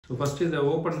So first இதை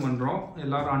open பண்ணுறோம்,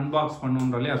 எல்லாரும் அன்பாக்ஸ்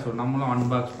பண்ணுவோம் இல்லையா? ஸோ நம்மளும்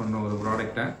அன்பாக்ஸ் பண்ணுறோம் ஒரு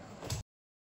ப்ராடக்டை.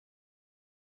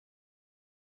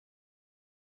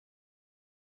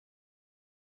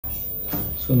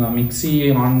 ஸோ நான் மிக்ஸியை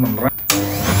ஆன் பண்ணுறேன்.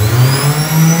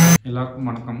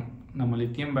 எல்லாருக்கும் வணக்கம். நம்ம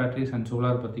லித்தியம் பேட்டரிஸ் அண்ட்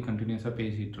சோலார் பற்றி கண்டினியூஸாக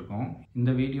பேசிகிட்டு இருக்கோம்.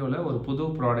 இந்த வீடியோவில் ஒரு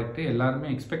புது ப்ராடக்ட்டு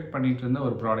எல்லாருமே எக்ஸ்பெக்ட் பண்ணிகிட்டு இருந்த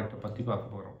ஒரு ப்ராடக்ட்டை பற்றி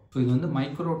பார்க்க போகிறோம். ஸோ இது வந்து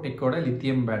மைக்ரோடெக்கோட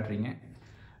லித்தியம் பேட்டரிங்க.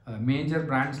 மேஜர்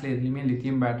பிராண்ட்ஸில் எதுலேயுமே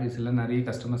லித்தியம் பேட்டரிஸ் எல்லாம் நிறைய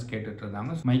கஸ்டமர்ஸ் கேட்டுட்டு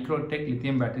இருந்தாங்க. மைக்ரோடெக்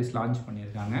லித்தியம் பேட்டரிஸ் லான்ச்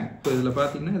பண்ணியிருக்காங்க. ஸோ இதில்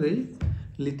பார்த்தீங்கன்னா இது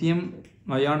லித்தியம்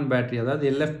அயான் பேட்டரி, அதாவது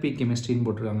LFP கெமிஸ்ட்ரின்னு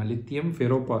போட்டிருக்காங்க. Lithium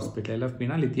ferrophosphate.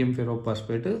 LFPனா லித்தியம்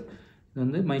ஃபெரோபாஸ்பேட்டு. இது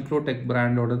வந்து மைக்ரோடெக்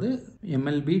பிராண்டோடது.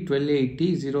 MLB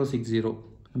 1280-060.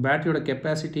 பேட்டரியோட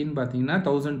கெப்பாசிட்டின்னு பார்த்தீங்கன்னா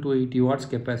 1280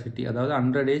 வாட்ஸ் கெப்பாசிட்டி, அதாவது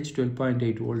 100H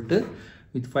 12.8 வோல்ட்டு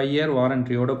வித் 5 இயர்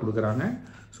வாரண்டியோடு கொடுக்குறாங்க.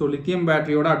 ஸோ லித்தியம்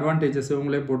பேட்டரியோட அட்வான்டேஜஸ்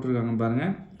இவங்களே போட்டிருக்காங்க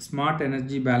பாருங்கள். Smart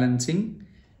energy balancing,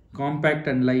 compact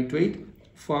and light weight,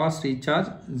 fast recharge,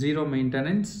 zero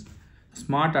maintenance,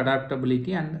 smart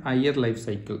adaptability and higher life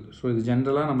cycle. So இது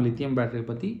ஜென்ரலாக நம்ம லித்தியம் பேட்டரி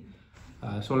பற்றி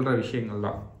சொல்கிற விஷயங்கள்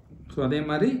தான். ஸோ அதே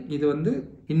மாதிரி இது வந்து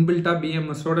இன்பில்ட்டாக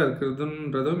BMSோடு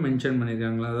இருக்கிறதுன்றதும் மென்ஷன்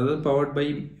பண்ணியிருக்காங்களா, அதாவது பவர்ட் பை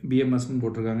BMSன்னு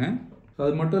போட்டிருக்காங்க. ஸோ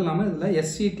அது மட்டும் இல்லாமல் இதில்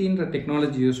SCTன்ற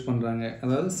டெக்னாலஜி யூஸ் பண்ணுறாங்க,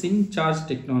 அதாவது sink charge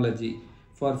technology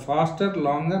for pastor,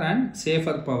 longer and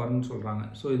safer பவர்னு சொல்கிறாங்க.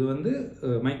 ஸோ இது வந்து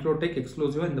மைக்ரோடெக்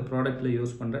எக்ஸ்க்ளூசிவாக இந்த ப்ராடக்ட்டில்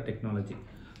யூஸ் பண்ணுற டெக்னாலஜி.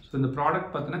 ஸோ இந்த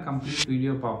ப்ராடக்ட் பார்த்தினா கம்ப்ளீட்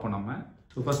வீடியோ பார்ப்போம் நம்ம.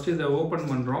 ஸோ ஃபஸ்ட்டு இதை ஓப்பன்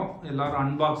பண்ணுறோம், எல்லோரும்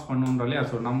அன்பாக்ஸ் பண்ணுவோம் இல்லையா?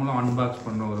 ஸோ நம்மளும் அன்பாக்ஸ்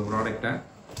பண்ணுறோம் ஒரு ப்ராடக்டை.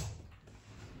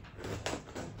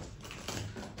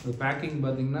 பேக்கிங்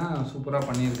பார்த்திங்கன்னா சூப்பராக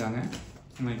பண்ணியிருக்காங்க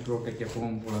மைக்ரோடெக்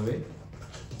எப்பவும் போலவே.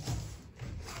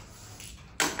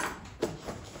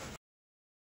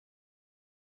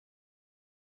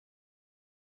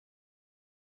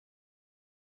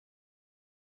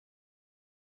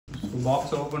 ஸோ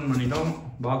பாக்ஸ் ஓப்பன் பண்ணிட்டோம்.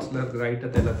 பாக்ஸில் இருக்கிற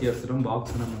ஐட்டத்தை எல்லாத்தையும் எடுத்துட்டோம்.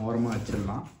 பாக்ஸை நம்ம ஓரமாக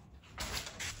வச்சிடலாம்.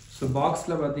 ஸோ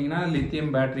பாக்ஸில் பார்த்தீங்கன்னா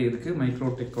லித்தியம் பேட்டரி இருக்குது,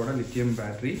 மைக்ரோடெக்கோட லித்தியம்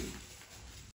பேட்டரி.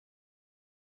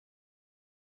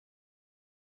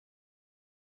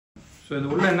 ஸோ இது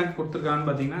உள்ள என்ன கொடுத்துருக்காங்கன்னு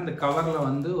பார்த்தீங்கன்னா, இந்த கவரில்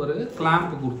வந்து ஒரு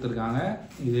கிளாம்ப் கொடுத்துருக்காங்க.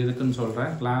 இது எதுக்குன்னு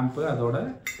சொல்கிறேன். கிளாம்ப்பு, அதோட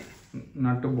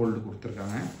நட்டு போல்டு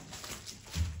கொடுத்துருக்காங்க.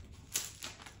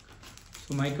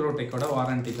 ஸோ மைக்ரோடெக்கோட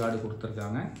வாரண்டி கார்டு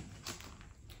கொடுத்துருக்காங்க.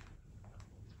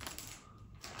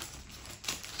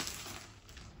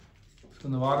 ஸோ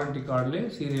இந்த வாரண்டி கார்டுலேயே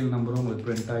சீரியல் நம்பரும் உங்களுக்கு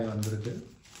பிரிண்ட் ஆகி வந்திருக்கு.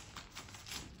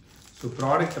 ஸோ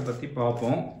ப்ராடக்டை பற்றி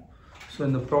பார்ப்போம். ஸோ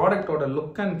இந்த ப்ராடக்டோட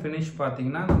லுக் அண்ட் ஃபினிஷ்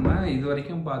பார்த்தீங்கன்னா நம்ம இது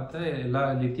வரைக்கும் பார்த்த எல்லா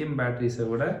லித்தியம் பேட்டரிஸை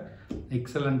விட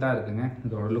எக்ஸலண்ட்டாக இருக்குங்க.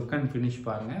 இதோட லுக் அண்ட் ஃபினிஷ்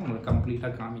பாருங்கள், உங்களுக்கு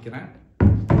கம்ப்ளீட்டாக காமிக்கிறேன்.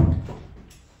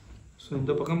 ஸோ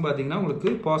இந்த பக்கம் பார்த்தீங்கன்னா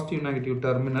உங்களுக்கு positive negative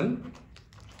terminal.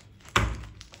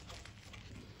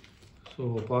 So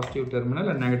positive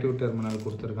terminal and negative terminal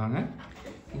கொடுத்துருக்காங்க.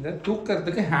 இதை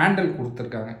தூக்கிறதுக்கு ஹேண்டில்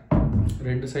கொடுத்துருக்காங்க.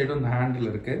 ரெண்டு சைடும் இந்த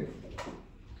ஹேண்டில் இருக்குது.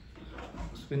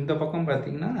 ஸோ இந்த பக்கம்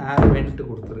பார்த்தீங்கன்னா ஏர் வெண்ட்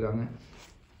கொடுத்துருக்காங்க.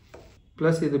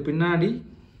 ப்ளஸ் இது பின்னாடி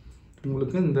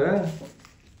உங்களுக்கு இந்த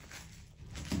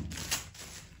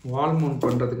வால் மவுண்ட்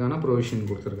பண்ணுறதுக்கான ப்ரொவிஷன்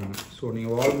கொடுத்துருக்காங்க. ஸோ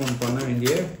நீங்கள் வால் மவுண்ட் பண்ண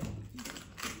வேண்டிய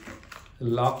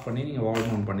லாக் பண்ணி நீங்கள் வால்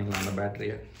மவுண்ட் பண்ணிக்கலாம் அந்த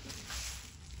பேட்டரியை.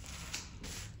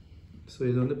 ஸோ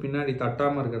இது வந்து பின்னாடி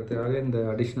தட்டாமல் இருக்கிறதுக்காக இந்த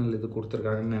அடிஷ்னல் இது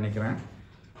கொடுத்துருக்காங்கன்னு நினைக்கிறேன்.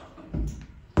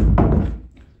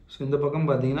 ஸோ இந்த பக்கம்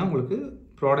பார்த்தீங்கன்னா உங்களுக்கு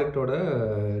ப்ராடக்டோட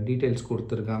டீட்டெயில்ஸ்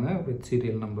கொடுத்துருக்காங்க வித்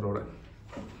சீரியல் நம்பரோட.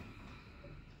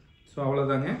 ஸோ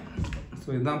அவ்வளோதாங்க. ஸோ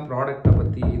இதுதான் ப்ராடக்டை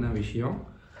பற்றின விஷயம்.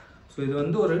 ஸோ இது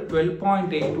வந்து ஒரு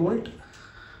 12.8 volt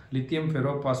lithium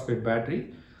ferrophosphate battery.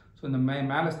 So இந்த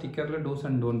மேலே ஸ்டிக்கரில் டூஸ்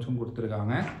அண்ட் டோன்ஸும்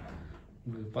கொடுத்துருக்காங்க.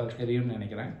 உங்களுக்கு தெரியும்னு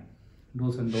நினைக்கிறேன்.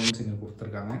 டூஸ் அண்ட் டோன்ஸ் இங்கே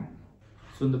கொடுத்துருக்காங்க.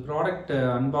 ஸோ இந்த ப்ராடக்ட்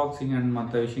அன்பாக்சிங் அண்ட்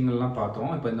மற்ற விஷயங்கள்லாம்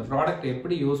பார்த்தோம். இப்போ இந்த ப்ராடக்ட்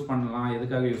எப்படி யூஸ் பண்ணலாம்,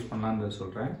 எதுக்காக யூஸ் பண்ணலான்னு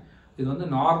சொல்கிறேன். இது வந்து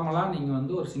நார்மலாக நீங்கள்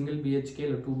வந்து ஒரு சிங்கிள் BHK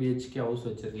இல்லை 2 BHK ஹவுஸ்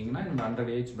வச்சுருக்கீங்கன்னா இந்த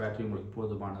 100H பேட்டரி உங்களுக்கு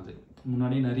போதுமானது.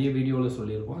 முன்னாடி நிறைய வீடியோவில்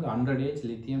சொல்லியிருக்கோம். இந்த 100H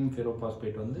லித்தியம்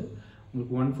ஃபெரோபாஸ்பேட் வந்து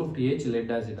உங்களுக்கு 150H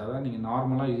லெட் ஆசிட், அதாவது நீங்கள்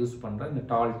நார்மலாக யூஸ் பண்ணுற இந்த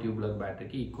டால் டியூப்லர்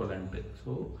பேட்டரிக்கு ஈக்குவலண்ட்டு.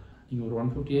 ஸோ நீங்கள் ஒரு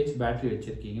 150H பேட்டரி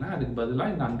வச்சுருக்கீங்கன்னா அதுக்கு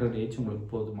பதிலாக இந்த 100H உங்களுக்கு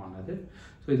போதுமானது.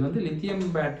 ஸோ இது வந்து லித்தியம்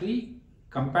பேட்டரி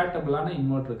கம்பேட்டபிளான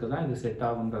இன்வெர்ட்டருக்கு தான் இது செட்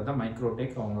ஆகுன்றத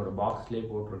மைக்ரோடெக் அவங்களோட பாக்ஸ்லேயே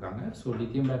போட்டிருக்காங்க. ஸோ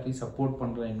லித்தியம் பேட்டரி சப்போர்ட்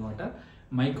பண்ணுற இன்வெர்ட்டர்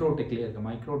மைக்ரோடெக்லேயே இருக்குது.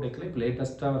 மைக்ரோடெக்கில் இப்போ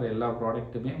லேட்டஸ்ட்டாக வர எல்லா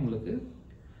ப்ராடக்ட்டுமே உங்களுக்கு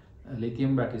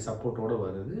லித்தியம் பேட்டரி சப்போர்ட்டோடு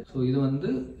வருது. ஸோ இது வந்து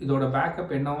இதோட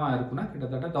பேக்கப் என்னவா இருக்குன்னா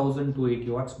கிட்டத்தட்ட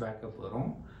 1280 வாட்ஸ் பேக்கப் வரும்.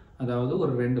 அதாவது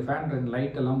ஒரு 2 ஃபேன் 2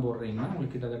 லைட் எல்லாம் போடுறீங்கன்னா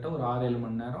உங்களுக்கு கிட்டத்தட்ட ஒரு 6-7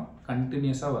 மணி நேரம்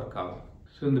கண்டினியூஸாக ஒர்க் ஆகும்.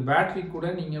 ஸோ இந்த பேட்டரி கூட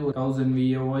நீங்கள் ஒரு 1000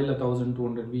 VA இல்லை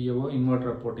 1200 VA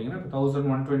இன்வெர்ட்டர் போட்டிங்கன்னா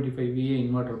 1125 VA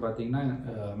இன்வெர்ட்டர் பார்த்தீங்கன்னா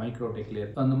மைக்ரோடெக்ல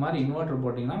இருக்குது. அந்த மாதிரி இன்வெர்ட்டர்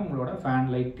போட்டிங்கன்னா உங்களோட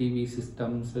ஃபேன் லைட் டிவி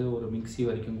சிஸ்டம்ஸு ஒரு மிக்சி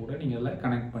வரைக்கும் கூட நீங்கள் எல்லாம்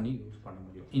கனெக்ட் பண்ணி யூஸ் பண்ண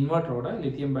முடியும். இன்வெர்ட்டரோட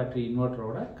லித்தியம் பேட்டரி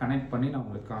இன்வெர்ட்டரோட கனெக்ட் பண்ணி நான்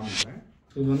உங்களுக்கு காமிக்கிறேன்.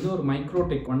 ஸோ இது வந்து ஒரு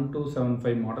மைக்ரோடெக்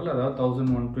 1275 மாடல், அதாவது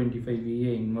 1125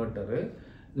 VA இன்வெர்ட்டரு.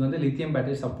 இது வந்து லித்தியம்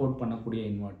பேட்டரி சப்போர்ட் பண்ணக்கூடிய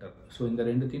இன்வெர்ட்டர். ஸோ இந்த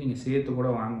ரெண்டுத்தையும் நீங்கள் சேர்த்து கூட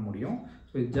வாங்க முடியும்.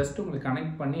 ஸோ இது ஜஸ்ட் உங்களுக்கு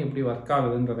கனெக்ட் பண்ணி எப்படி ஒர்க்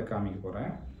ஆகுதுன்றதை காமிக்க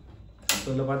போகிறேன். ஸோ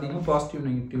இதில் பார்த்தீங்கன்னா பாசிட்டிவ்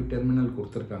நெகட்டிவ் டெர்மினல்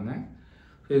கொடுத்துருக்காங்க.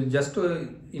 ஸோ இது ஜஸ்ட்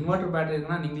இன்வெர்ட்டர்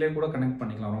பேட்டரினா நீங்களே கூட கனெக்ட்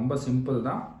பண்ணிக்கலாம், ரொம்ப சிம்பிள்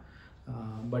தான்.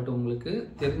 பட் உங்களுக்கு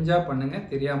தெரிஞ்சால் பண்ணுங்கள்,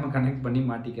 தெரியாமல் கனெக்ட் பண்ணி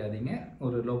மாட்டிக்காதீங்க.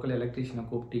 ஒரு லோக்கல் எலக்ட்ரீஷியனை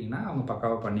கூப்பிட்டிங்கன்னா அவங்க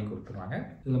பக்காவாக பண்ணி கொடுத்துருவாங்க.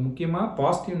 இதில் முக்கியமாக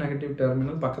பாசிட்டிவ் நெகட்டிவ்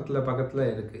டெர்மினல் பக்கத்தில்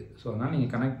இருக்குது. ஸோ அதனால்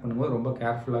நீங்கள் கனெக்ட் பண்ணும்போது ரொம்ப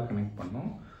கேர்ஃபுல்லாக கனெக்ட்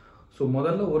பண்ணணும். ஸோ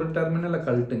முதல்ல ஒரு டெர்மினலை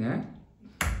கழட்டுங்க,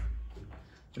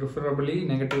 ப்ரிஃபரபிளி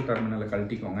நெகட்டிவ் டெர்மினலை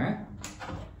கழட்டிக்கோங்க.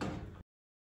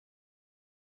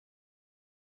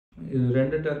 இது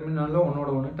ரெண்டு டெர்மினலும் ஒன்றோட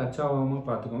ஒன்று டச் ஆகாமல்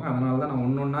பார்த்துக்கோங்க. அதனால தான்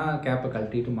நான் ஒன்றா கேப்பை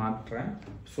கழட்டிட்டு மாட்டுறேன்.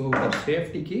 ஸோ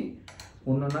சேஃப்டிக்கு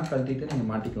ஒன்றா கழட்டிட்டு நீங்கள்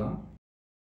மாட்டிக்கலாம்.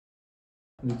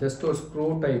 இது ஜஸ்ட் ஒரு ஸ்க்ரூ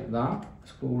டைப் தான்.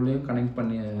 ஸ்க்ரூலையும் கனெக்ட்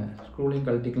பண்ணி ஸ்க்ரூலையும்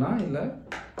கழட்டிக்கலாம், இல்லை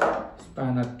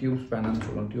ஸ்பேனர் டியூப் ஸ்பேனர்னு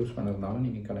சொல்லுவோம், டியூப் ஸ்பேனர் இருந்தாலும்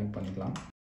நீங்கள் கனெக்ட் பண்ணிக்கலாம்.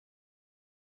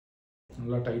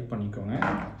 நல்லா டைட் பண்ணிக்கோங்க.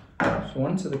 ஸோ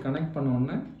ஒன்ஸ் இது கனெக்ட் பண்ண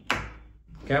உடனே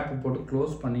கேப்பை போட்டு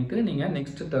க்ளோஸ் பண்ணிவிட்டு நீங்கள்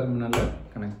நெக்ஸ்ட் டெர்மினலில்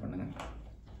கனெக்ட் பண்ணுங்கள்.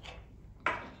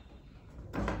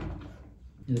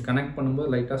 இது கனெக்ட்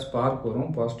பண்ணும்போது லைட்டாக ஸ்பார்க்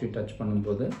வரும் பாசிட்டிவ் டச்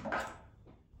பண்ணும்போது,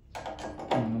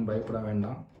 ஒன்றும் பயப்பட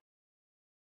வேண்டாம்.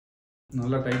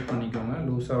 நல்லா டைட் பண்ணிக்கோங்க,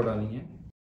 லூஸாக விடாதீங்க.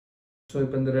 ஸோ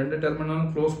இப்போ இந்த ரெண்டு டெர்மினலும்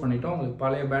க்ளோஸ் பண்ணிட்டோம். உங்களுக்கு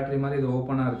பழைய பேட்டரி மாதிரி இது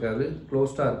ஓப்பனாக இருக்காது,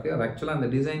 க்ளோஸ்டாக இருக்குது. அது ஆக்சுவலாக அந்த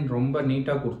டிசைன் ரொம்ப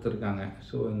நீட்டாக கொடுத்துருக்காங்க.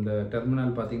 ஸோ இந்த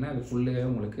டெர்மினல் பார்த்திங்கன்னா இது ஃபுல்லே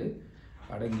உங்களுக்கு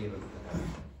அடங்கிடுது.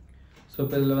 ஸோ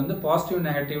இப்போ இதில் வந்து பாசிட்டிவ்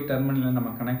நெகட்டிவ் டெர்மினலில் நம்ம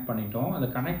கனெக்ட் பண்ணிட்டோம். அதை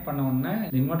கனெக்ட் பண்ண உடனே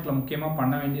இந்த இன்வெர்ட்டரில் முக்கியமாக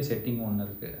பண்ண வேண்டிய செட்டிங் ஒன்று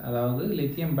இருக்குது, அதாவது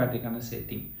லித்தியம் பேட்டரிக்கான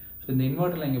செட்டிங். ஸோ இந்த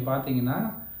இன்வெர்ட்டரில் இங்கே பார்த்தீங்கன்னா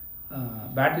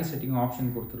பேட்டரி செட்டிங்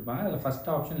ஆப்ஷன் கொடுத்துருப்பாங்க. அதில் ஃபஸ்ட்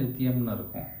ஆப்ஷன் லித்தியம்னு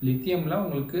இருக்கும். லித்தியமில்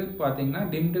உங்களுக்கு பார்த்தீங்கன்னா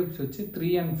டிம் டிப் ஸ்விட்ச் 3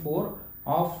 and 4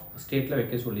 ஆஃப் ஸ்டேட்டில்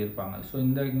வைக்க சொல்லியிருப்பாங்க. ஸோ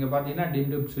இங்கே பார்த்தீங்கன்னா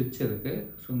டிம் டிப் ஸ்விட்ச் இருக்குது.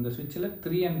 ஸோ இந்த ஸ்விட்சில்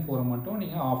 3 and 4 மட்டும்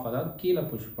நீங்கள் ஆஃப், அதாவது கீழே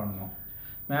புஷ் பண்ணணும்.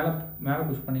 மேலே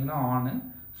புஷ் பண்ணிங்கன்னா ஆனு,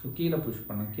 ஸோ கீழே புஷ்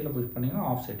பண்ணிங்கன்னா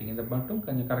ஆஃப் செட்டிங். இதை மட்டும்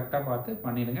கொஞ்சம் கரெக்டாக பார்த்து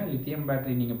பண்ணிடுங்க. லித்தியம்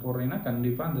பேட்டரி நீங்கள் போடுறீங்கன்னா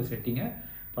கண்டிப்பாக இந்த செட்டிங்கை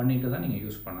பண்ணிட்டு தான் நீங்கள்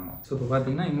யூஸ் பண்ணணும். ஸோ இப்போ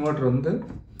பார்த்தீங்கன்னா இன்வெர்ட்டர் வந்து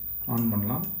ஆன்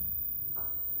பண்ணலாம்.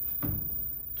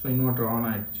 ஸோ இன்வெர்ட்டர் ஆன்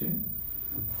ஆகிடுச்சு.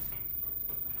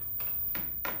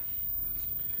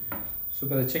 ஸோ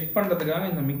இப்போ அதை செக் பண்ணுறதுக்காக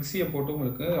இந்த மிக்சியை போட்டு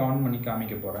உங்களுக்கு ஆன் பண்ணி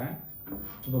காமிக்க போகிறேன்.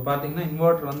 ஸோ இப்போ பார்த்தீங்கன்னா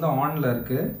இன்வெர்ட்டர் வந்து ஆனில்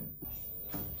இருக்குது.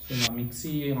 ஸோ நான்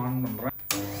மிக்சியை ஆன் பண்ணுறேன்.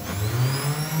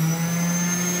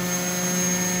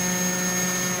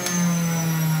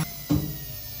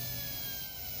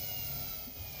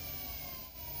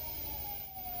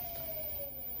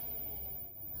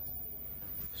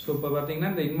 ஸோ இப்போ பார்த்தீங்கன்னா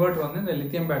இந்த இன்வெர்ட்டர் வந்து இந்த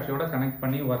லித்தியம் பேட்டரியோட கனெக்ட்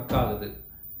பண்ணி ஒர்க் ஆகுது.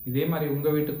 இதே மாதிரி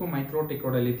உங்கள் வீட்டுக்கும்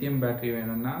மைக்ரோடெக்கோட லித்தியம் பேட்டரி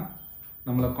வேணும்னா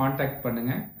நம்மளை காண்டாக்ட்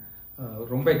பண்ணுங்கள்.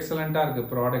 ரொம்ப எக்ஸலண்ட்டாக இருக்குது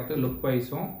ப்ராடக்ட்டு, லுக்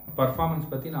வைஸும்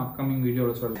பர்ஃபார்மன்ஸ் பற்றி நான் அப்கமிங்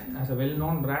வீடியோவில் சொல்கிறேன். As a well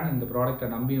known brand இந்த ப்ராடக்ட்டை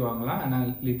நம்பி வாங்கலாம். ஆனால்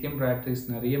லித்தியம் பேட்டரிஸ்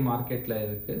நிறைய மார்க்கெட்டில்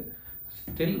இருக்குது.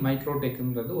 ஸ்டில்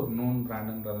மைக்ரோடெக்ன்றது ஒரு நோன்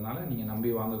பிராண்டுன்றதுனால நீங்கள்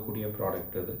நம்பி வாங்கக்கூடிய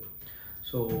ப்ராடக்ட் இது.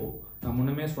 ஸோ நான்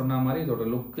முன்னமே சொன்ன மாதிரி இதோட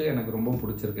லுக்கு எனக்கு ரொம்ப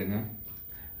பிடிச்சிருக்குங்க.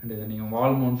 அண்ட் இதை நீங்கள்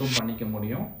வால் மவுண்ட்டும் பண்ணிக்க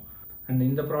முடியும். அண்ட்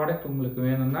இந்த ப்ராடக்ட் உங்களுக்கு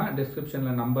வேணும்னா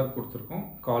டிஸ்கிரிப்ஷனில் நம்பர் கொடுத்துருக்கோம்,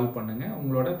 கால் பண்ணுங்கள்.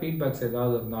 உங்களோட ஃபீட்பேக்ஸ்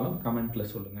ஏதாவது இருந்தாலும்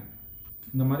கமெண்ட்டில் சொல்லுங்கள்.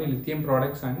 இந்த மாதிரி லித்தியம்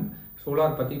ப்ராடக்ட்ஸ் அண்ட்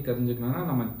சோலார் பற்றி தெரிஞ்சுக்கணுன்னா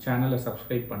நம்ம சேனலை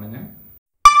சப்ஸ்கிரைப் பண்ணுங்கள்.